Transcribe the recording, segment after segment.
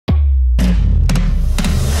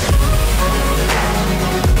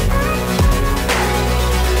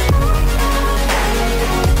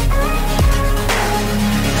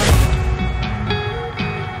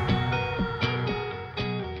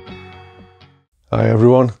Hi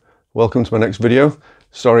everyone, welcome to my next video.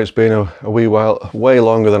 Sorry it's been a wee while, way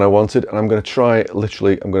longer than I wanted, and I'm going to try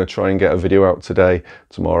and get a video out today,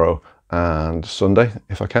 tomorrow and Sunday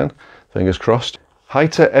if I can, fingers crossed. Hi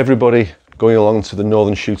to everybody going along to the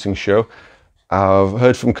Northern Shooting Show. I've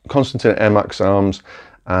heard from Constantine at Max Arms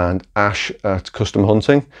and Ash at Custom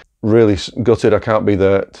Hunting. Really gutted I can't be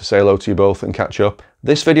there to say hello to you both and catch up.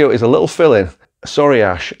 This video is a little fill-in. Sorry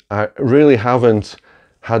Ash, I really haven't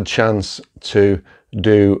had chance to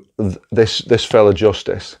do this fella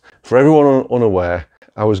justice. For everyone unaware,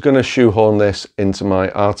 I was going to shoehorn this into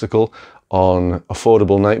my article on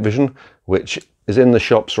affordable night vision, which is in the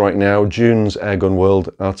shops right now, June's Airgun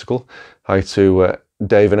World article. Hi to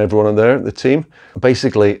Dave and everyone there at the team.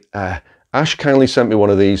 Basically, Ash kindly sent me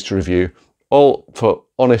one of these to review, all for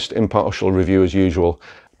honest, impartial review as usual.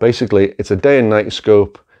 Basically, it's a day and night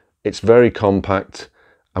scope. It's very compact.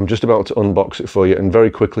 I'm just about to unbox it for you and very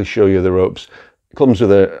quickly show you the ropes. It comes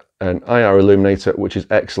with an IR illuminator, which is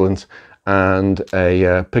excellent, and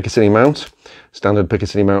a Picatinny mount, standard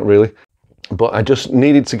Picatinny mount really. But I just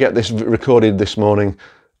needed to get this recorded this morning.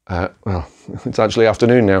 Well, it's actually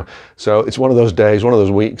afternoon now, so it's one of those days, one of those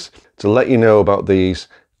weeks, to let you know about these.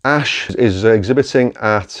 Ash is exhibiting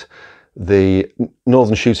at the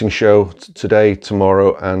Northern Shooting Show today,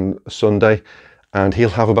 tomorrow and Sunday, and he'll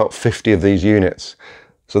have about 50 of these units.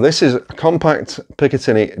 So this is a compact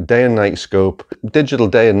Picatinny day and night scope, digital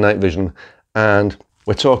day and night vision, and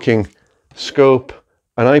we're talking scope,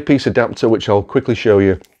 an eyepiece adapter, which I'll quickly show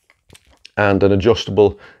you, and an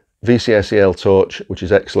adjustable VCSEL torch, which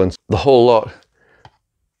is excellent. The whole lot,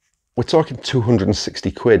 we're talking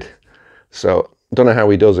 260 quid. So don't know how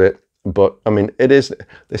he does it, but I mean, this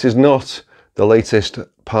is not the latest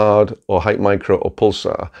PARD or Hype Micro or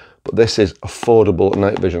Pulsar, but this is affordable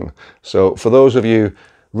night vision. So for those of you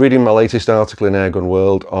reading my latest article in Airgun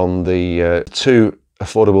World on the two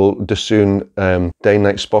affordable Dassault day and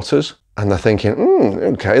night spotters, and they're thinking,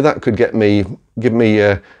 okay, that could give me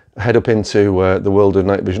a head up into the world of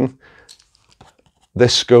night vision.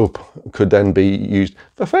 This scope could then be used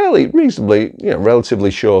for fairly reasonably, relatively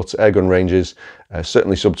short airgun ranges,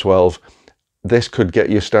 certainly sub 12. This could get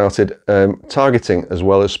you started targeting as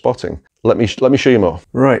well as spotting. Let me show you more.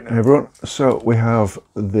 Right, everyone. So we have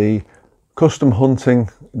the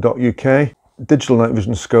customhunting.uk digital night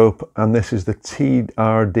vision scope, and this is the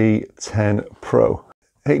TRD10 Pro.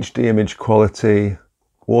 HD image quality,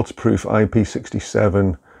 waterproof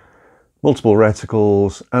IP67, multiple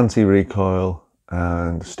reticles, anti-recoil,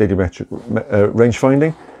 and steadiometric range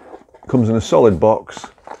finding. Comes in a solid box.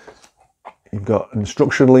 You've got an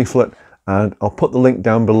instruction leaflet, and I'll put the link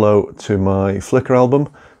down below to my Flickr album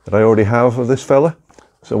that I already have of this fella.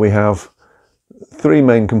 So we have three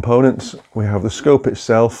main components. We have the scope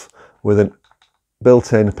itself with a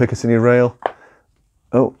built-in Picatinny rail.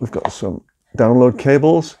 Oh, we've got some download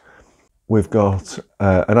cables. We've got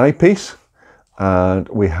an eyepiece, and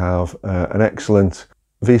we have an excellent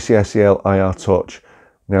VCSEL IR torch.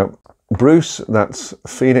 Now, Bruce, that's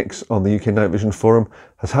Phoenix on the UK Night Vision Forum,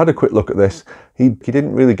 has had a quick look at this. He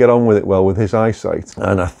didn't really get on with it well with his eyesight,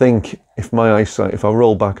 and I think if I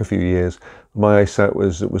roll back a few years, my eyesight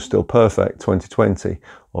was still perfect, 2020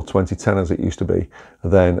 or 2010 as it used to be,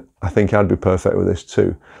 then I think I'd be perfect with this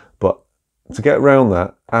too. But to get around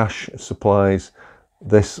that, Ash supplies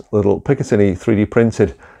this little Picatinny 3D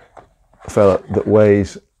printed fella that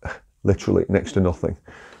weighs literally next to nothing.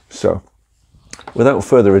 So without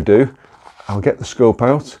further ado, I'll get the scope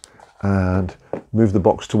out and move the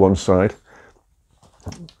box to one side.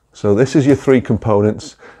 So this is your three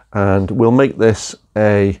components, and we'll make this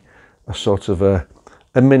a sort of a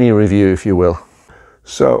mini review, if you will.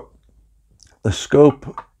 So the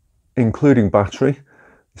scope, including battery,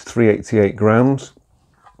 is 388 grams.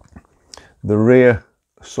 The rear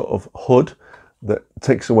sort of hood that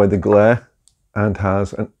takes away the glare and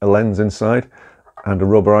has a lens inside and a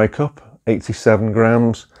rubber eye cup, 87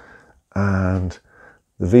 grams. And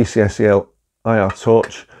the VCSEL IR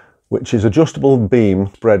torch, which is adjustable beam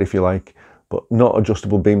spread if you like, but not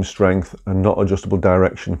adjustable beam strength and not adjustable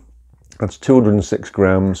direction. That's 206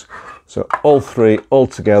 grams. So all three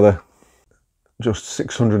altogether, just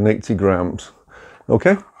 680 grams.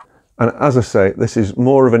 Okay. And as I say, this is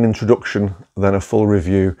more of an introduction than a full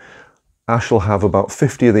review. Ash will have about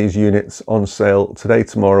 50 of these units on sale today,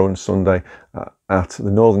 tomorrow and Sunday at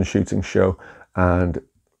the Northern Shooting Show. And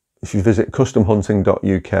if you visit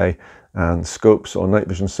customhunting.uk and scopes or night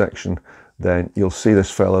vision section, then you'll see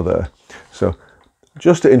this fella there. So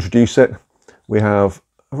just to introduce it, we have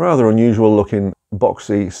a rather unusual looking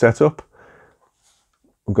boxy setup.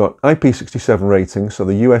 We've got IP67 rating, so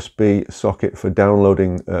the USB socket for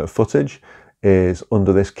downloading footage is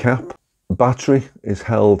under this cap. Battery is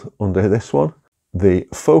held under this one. The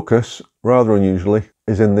focus, rather unusually,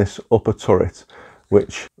 is in this upper turret,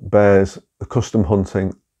 which bears the Custom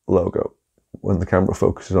Hunting logo when the camera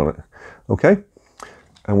focuses on it. Okay,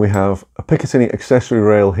 and we have a Picatinny accessory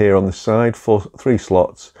rail here on the side for 3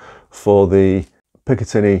 slots for the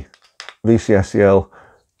Picatinny VCSEL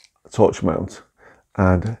torch mount.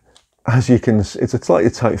 And as you can see, it's a slightly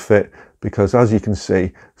tight fit because, as you can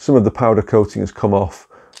see, some of the powder coating has come off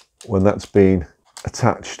when that's been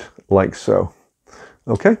attached like so.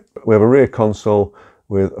 Okay, we have a rear console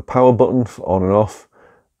with a power button for on and off,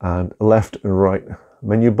 and left and right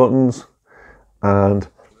menu buttons. And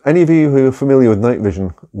any of you who are familiar with night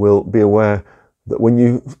vision will be aware that when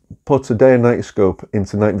you put a day and night scope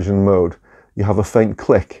into night vision mode, you have a faint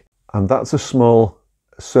click, and that's a small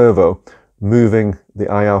servo moving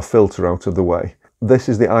the IR filter out of the way. This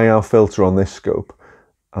is the IR filter on this scope,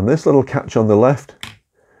 and this little catch on the left,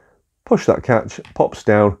 push that catch, pops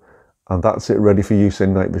down, and that's it, ready for use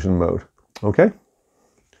in night vision mode. Okay,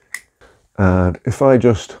 and if I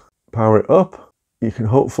just power it up, you can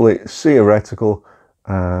hopefully see a reticle,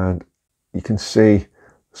 and you can see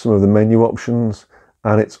some of the menu options,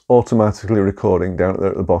 and it's automatically recording down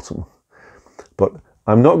there at the bottom. But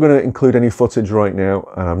I'm not going to include any footage right now,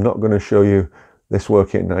 and I'm not going to show you this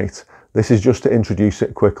working at night. This is just to introduce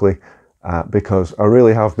it quickly, because I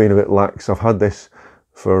really have been a bit lax. I've had this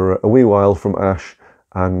for a wee while from Ash,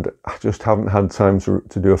 and I just haven't had time to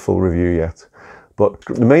do a full review yet. But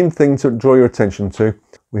the main thing to draw your attention to,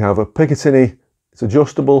 we have a Picatinny, it's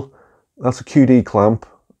adjustable, that's a QD clamp,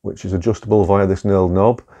 which is adjustable via this knurled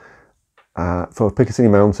knob for Picatinny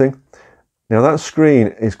mounting. Now that screen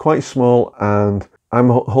is quite small, and I'm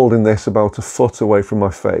holding this about a foot away from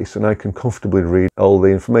my face, and I can comfortably read all the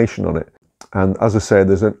information on it. And as I said,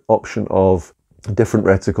 there's an option of different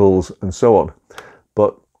reticles and so on.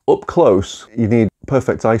 But up close, you need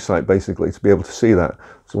perfect eyesight basically to be able to see that.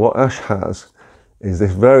 So what Ash has is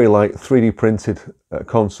this very light 3D printed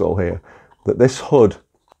console here, that this hood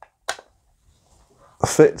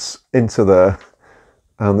fits into there,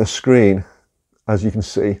 and the screen, as you can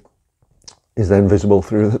see, is then visible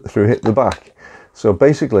through the back. So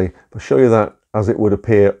basically, if I show you that as it would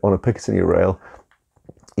appear on a Picatinny rail,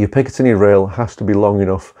 your Picatinny rail has to be long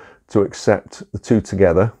enough to accept the two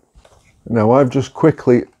together. Now I've just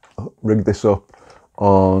quickly rigged this up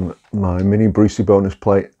on my mini Brucey bonus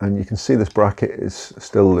plate, and you can see this bracket is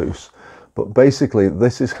still loose. But basically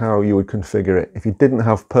this is how you would configure it if you didn't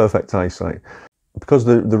have perfect eyesight. Because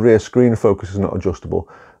the rear screen focus is not adjustable,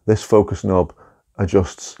 this focus knob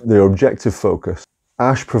adjusts the objective focus.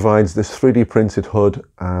 Ash provides this 3D printed hood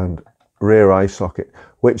and rear eye socket,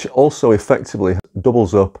 which also effectively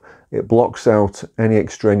doubles up. It blocks out any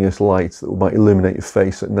extraneous light that might illuminate your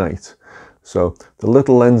face at night. So the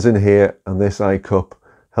little lens in here and this eye cup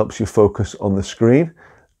helps you focus on the screen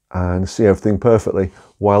and see everything perfectly,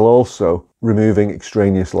 while also removing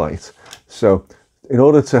extraneous light. So in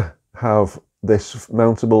order to have this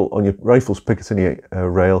mountable on your rifle's Picatinny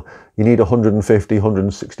rail, you need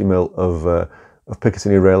 150-160 mil of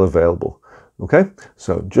Picatinny rail available. Okay,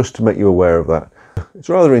 so just to make you aware of that. It's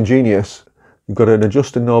rather ingenious. You've got an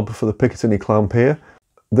adjuster knob for the Picatinny clamp here.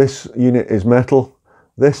 This unit is metal.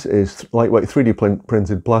 This is lightweight 3D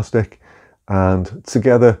printed plastic, and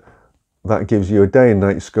together that gives you a day and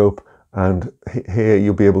night scope, and here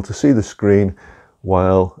you'll be able to see the screen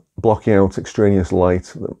while blocking out extraneous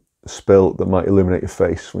light spill that might illuminate your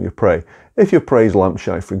face from your prey, if your prey is lamp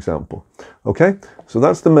shy, for example. Okay, so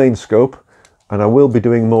that's the main scope, and I will be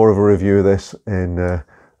doing more of a review of this in a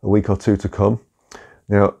week or two to come.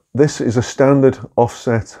 Now this is a standard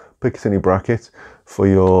offset Picatinny bracket for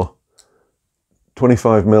your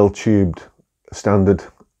 25mm tubed standard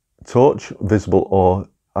torch, visible or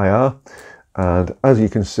IR, and as you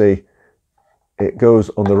can see, it goes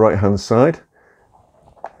on the right hand side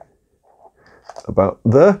about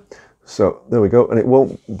there. So there we go, and it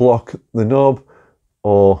won't block the knob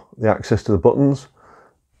or the access to the buttons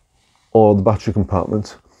or the battery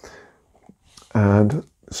compartment. And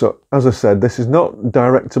so, as I said, this is not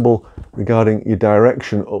directable regarding your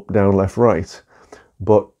direction up, down, left, right,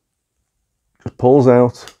 but it pulls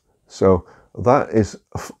out. So that is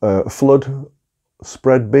a flood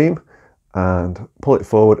spread beam, and pull it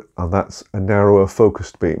forward, and that's a narrower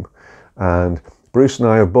focused beam. And Bruce and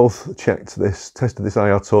I have both tested this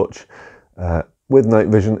IR torch with night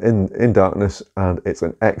vision in darkness, and it's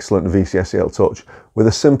an excellent VCSEL torch with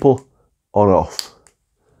a simple on-off.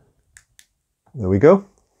 There we go.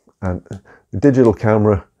 And the digital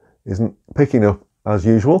camera isn't picking up as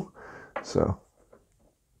usual. So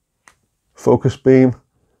focus beam,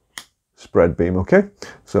 spread beam. Okay,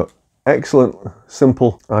 so excellent,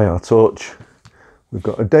 simple IR torch. We've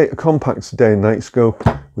got a compact day and night scope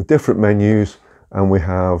with different menus, and we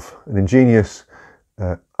have an ingenious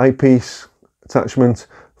eyepiece attachment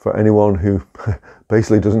for anyone who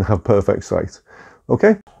basically doesn't have perfect sight.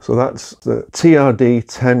 Okay, so that's the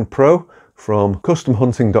TRD10 Pro from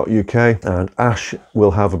customhunting.uk, and Ash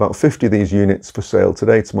will have about 50 of these units for sale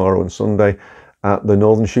today, tomorrow and Sunday at the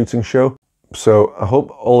Northern Shooting Show. So I hope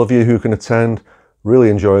all of you who can attend really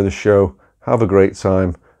enjoy the show, have a great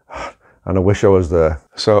time, and I wish I was there.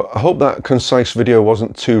 So I hope that concise video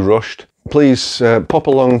wasn't too rushed. Please pop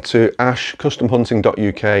along to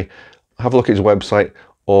customhunting.uk, have a look at his website,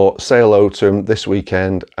 or say hello to him this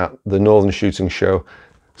weekend at the Northern Shooting Show.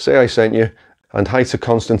 Say I sent you, and hi to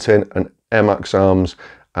Constantine and MX Arms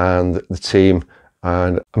and the team.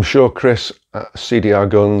 And I'm sure Chris at CDR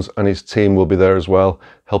Guns and his team will be there as well,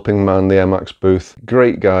 helping man the MX booth.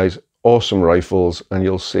 Great guys, awesome rifles, and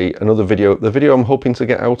you'll see another video. The video I'm hoping to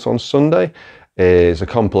get out on Sunday is a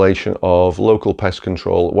compilation of local pest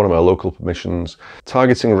control, one of my local permissions,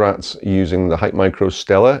 targeting rats using the Hype Micro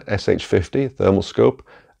Stellar SH50 thermal scope,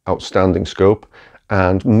 outstanding scope,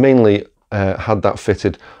 and mainly had that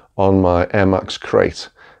fitted on my Air Max crate,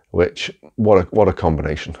 which, what a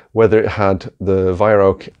combination. Whether it had the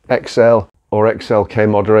Viroc XL or XLK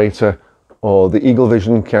moderator or the Eagle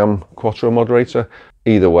Vision Cam Quattro moderator,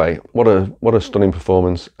 either way, what a stunning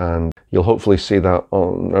performance, and you'll hopefully see that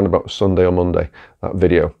on around about Sunday or Monday, that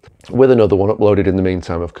video, with another one uploaded in the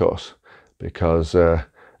meantime, of course, because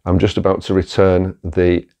I'm just about to return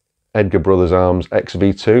the Edgar Brothers Arms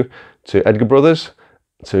XV2 to Edgar Brothers,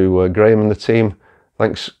 to Graham and the team.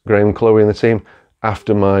 Thanks Graham, Chloe and the team,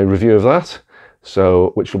 after my review of that,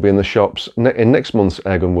 so which will be in the shops in next month's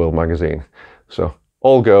Airgun World magazine. So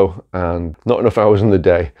all go, and not enough hours in the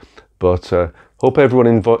day, but hope everyone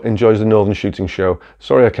enjoys the Northern Shooting Show.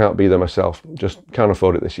 Sorry I can't be there myself, just can't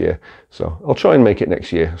afford it this year, so I'll try and make it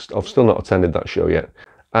next year. I've still not attended that show yet.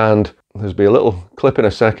 And there'll be a little clip in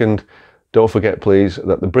a second. Don't forget please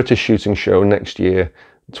that the British Shooting Show next year,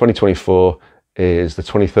 2024, is the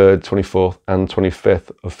 23rd, 24th and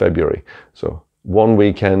 25th of February. So one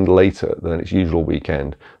weekend later than its usual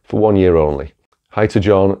weekend, for 1 year only. Hi to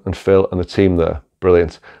John and Phil and the team there.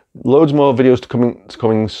 Brilliant. Loads more videos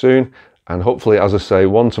coming soon, and hopefully, as I say,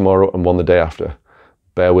 one tomorrow and one the day after.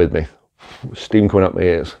 Bear with me. Steam coming out my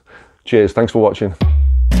ears. Cheers, thanks for watching.